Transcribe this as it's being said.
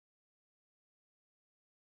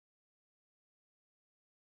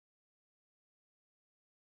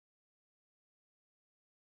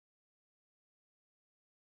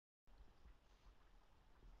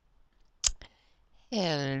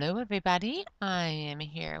Hello everybody, I am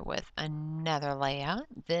here with another layout.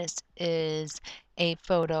 This is a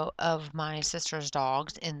photo of my sister's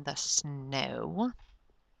dogs in the snow.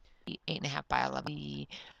 The 8.5 by 11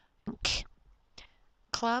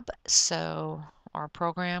 club, so our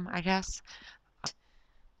program, I guess.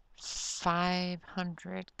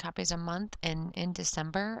 500 copies a month, and in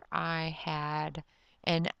December I had,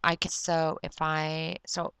 and I can, so if I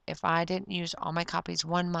didn't use all my copies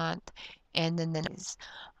one month and then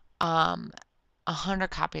um 100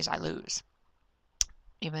 copies I lose.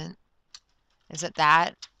 Even, is it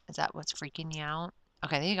that? Is that what's freaking you out?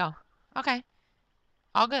 Okay, there you go. Okay,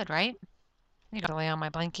 all good, right? You got to lay on my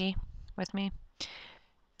blankie with me.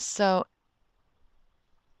 So,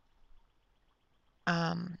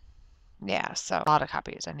 um, yeah, so a lot of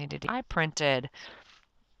copies I needed. I printed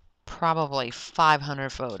probably 500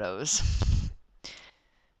 photos.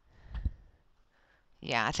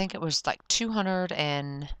 Yeah, I think it was like 200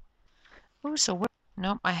 and, oh, so what?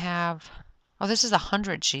 Nope, I have, oh, this is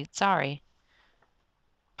 100 sheets, sorry.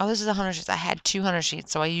 Oh, this is 100 sheets. I had 200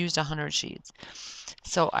 sheets, so I used 100 sheets.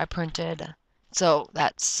 So I printed, so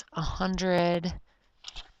that's 100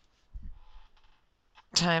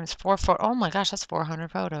 times 4, oh my gosh, that's 400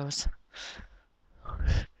 photos.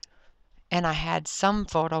 And I had some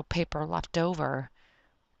photo paper left over.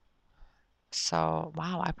 So,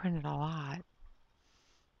 wow, I printed a lot.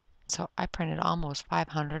 So I printed almost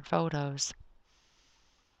 500 photos.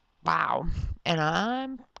 Wow. And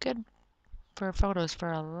I'm good for photos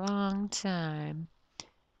for a long time.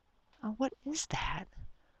 Oh, what is that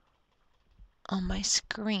on my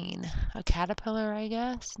screen? A caterpillar, I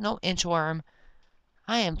guess? No, inchworm.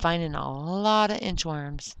 I am finding a lot of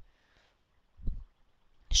inchworms.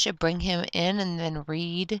 Should bring him in and then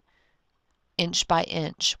read inch by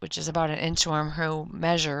inch, which is about an inchworm who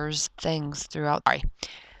measures things throughout. Sorry.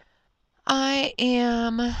 I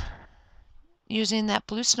am using that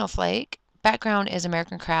blue snowflake. Background is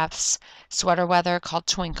American Crafts sweater weather called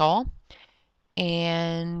Twinkle.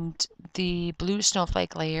 And the blue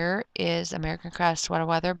snowflake layer is American Crafts sweater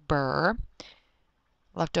weather Burr,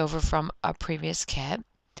 left over from a previous kit.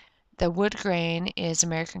 The wood grain is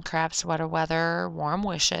American Crafts sweater weather Warm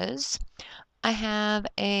Wishes. I have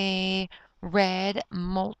a red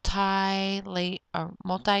multicolored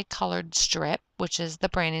strip, which is the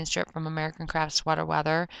branding strip from American Crafts Sweater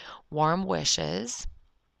Weather Warm Wishes.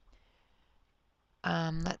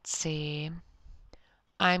 Let's see.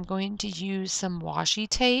 I'm going to use some washi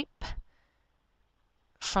tape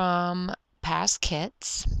from past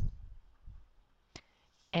kits,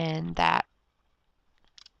 and that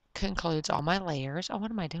concludes all my layers. Oh, what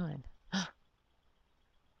am I doing?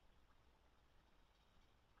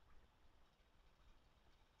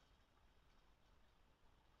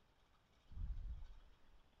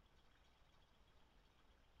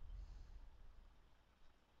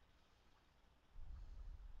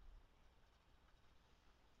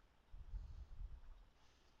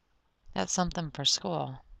 That's something for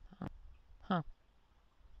school. Huh?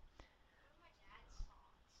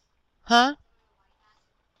 Huh?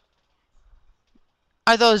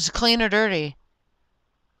 Are those clean or dirty?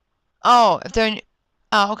 Oh, if they're in,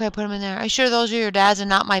 oh, okay, put them in there. Are you sure those are your dad's and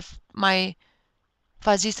not my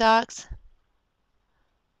fuzzy socks?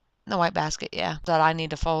 The white basket, yeah, that I need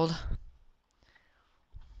to fold.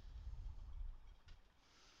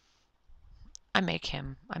 I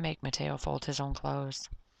make Mateo fold his own clothes.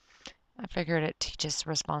 I figured it teaches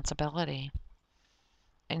responsibility,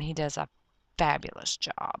 and he does a fabulous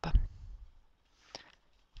job.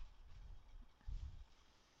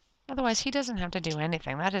 Otherwise, he doesn't have to do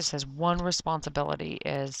anything. That is his one responsibility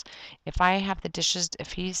is if I have the dishes,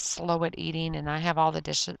 if he's slow at eating and I have all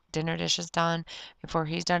the dinner dishes done before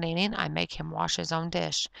he's done eating, I make him wash his own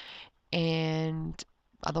dish. And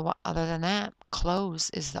other than that,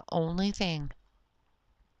 clothes is the only thing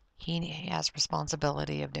he has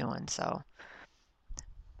responsibility of doing. So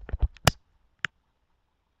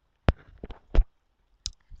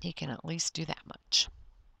he can at least do that much.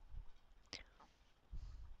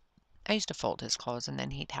 I used to fold his clothes and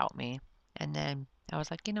then he'd help me. And then I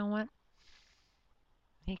was like, you know what?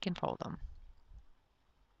 He can fold them.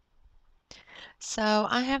 So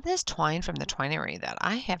I have this twine from the twinery that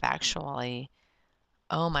I have actually,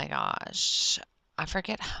 oh my gosh, I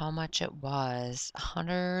forget how much it was,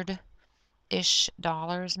 $100-ish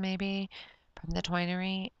maybe from the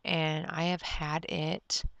twinery, and I have had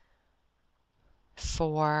it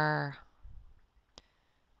for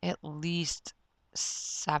at least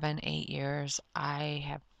 7, 8 years.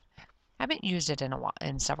 Haven't used it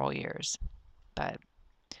in several years, but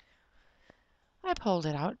I pulled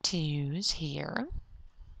it out to use here.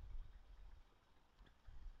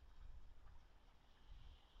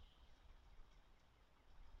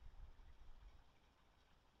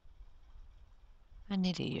 I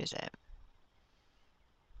need to use it.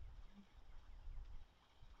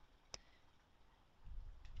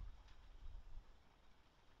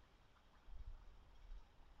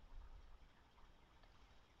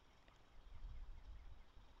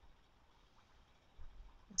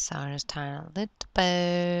 So I'm just tying a little bow,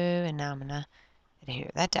 and now I'm gonna adhere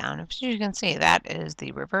that down. As you can see, that is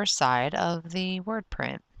the reverse side of the word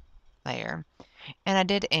print layer. And I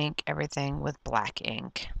did ink everything with black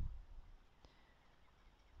ink.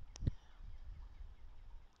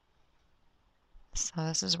 So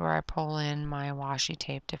this is where I pull in my washi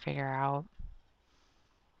tape to figure out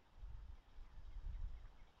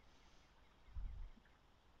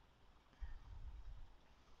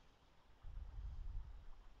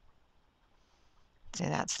see,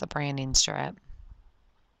 that's the branding strip.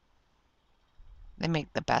 They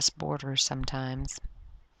make the best borders sometimes.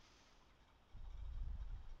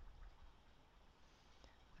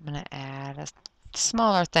 I'm going to add a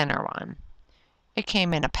smaller, thinner one. It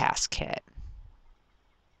came in a pass kit.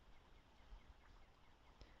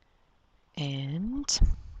 And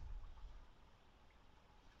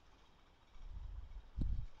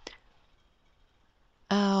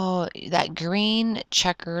oh, that green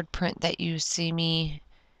checkered print that you see me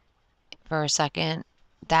for a second,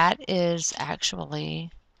 that is actually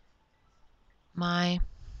my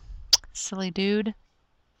silly dude,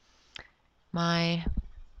 my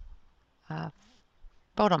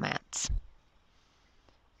photo mats.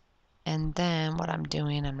 And then what I'm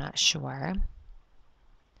doing, I'm not sure,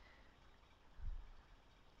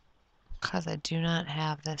 because I do not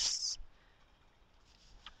have this.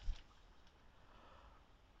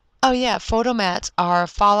 Oh yeah, photo mats are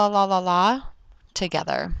fa la la la la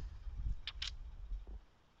together.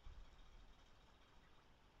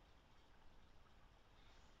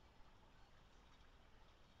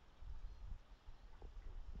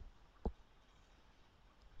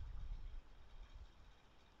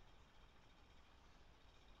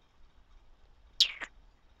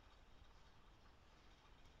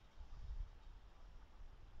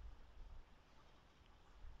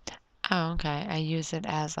 Oh, okay. I use it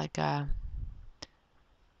as like a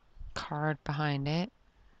card behind it.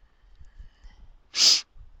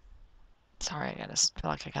 Sorry, I gotta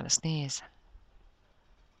feel like I gotta sneeze.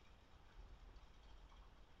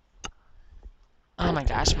 Oh my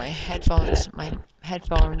gosh, my headphones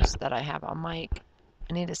that I have on mic.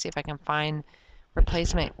 I need to see if I can find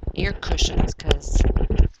replacement ear cushions because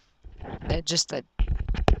they're just the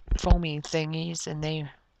foamy thingies and they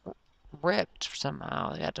ripped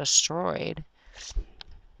somehow. They got destroyed.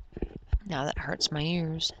 Now that hurts my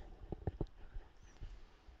ears.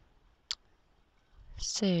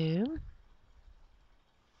 So,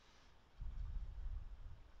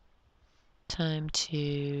 time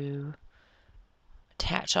to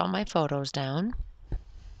attach all my photos down.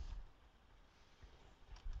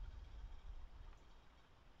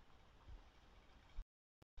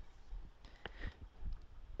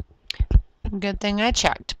 Good thing I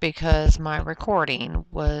checked because my recording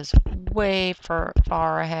was way far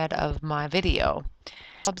ahead of my video.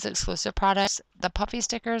 Club's exclusive products. The puffy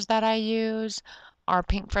stickers that I use are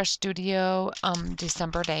Pink Fresh Studio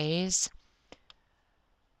December Days.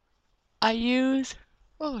 I use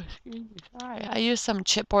sorry. I use some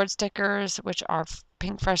chipboard stickers which are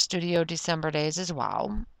Pink Fresh Studio December Days as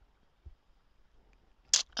well.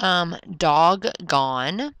 Dog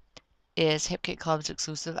Gone is Hip Kit Club's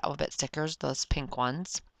exclusive alphabet stickers, those pink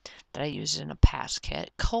ones that I used in a past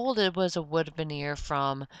kit. Colded was a wood veneer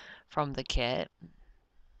from the kit.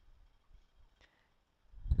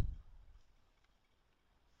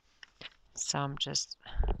 So I'm just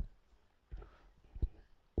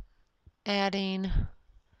adding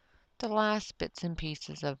the last bits and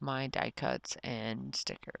pieces of my die cuts and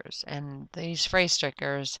stickers. And these phrase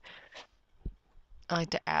stickers I like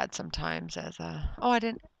to add sometimes as a, oh,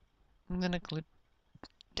 I'm going to glue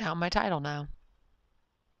down my title now.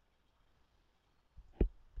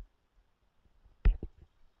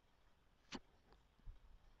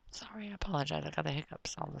 Sorry, I apologize. I got the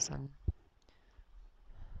hiccups all of a sudden.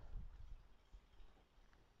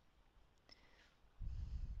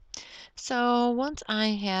 So once I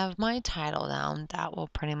have my title down, that will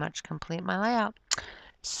pretty much complete my layout.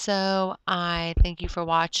 So I thank you for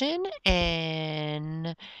watching,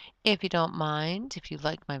 and if you don't mind, if you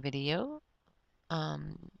like my video,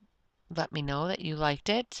 let me know that you liked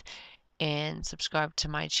it and subscribe to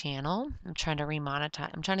my channel. I'm trying to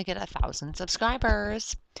remonetize. I'm trying to get 1,000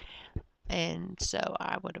 subscribers, and so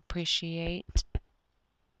I would appreciate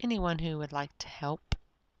anyone who would like to help.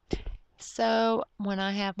 So when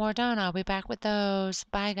I have more done, I'll be back with those.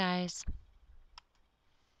 Bye, guys.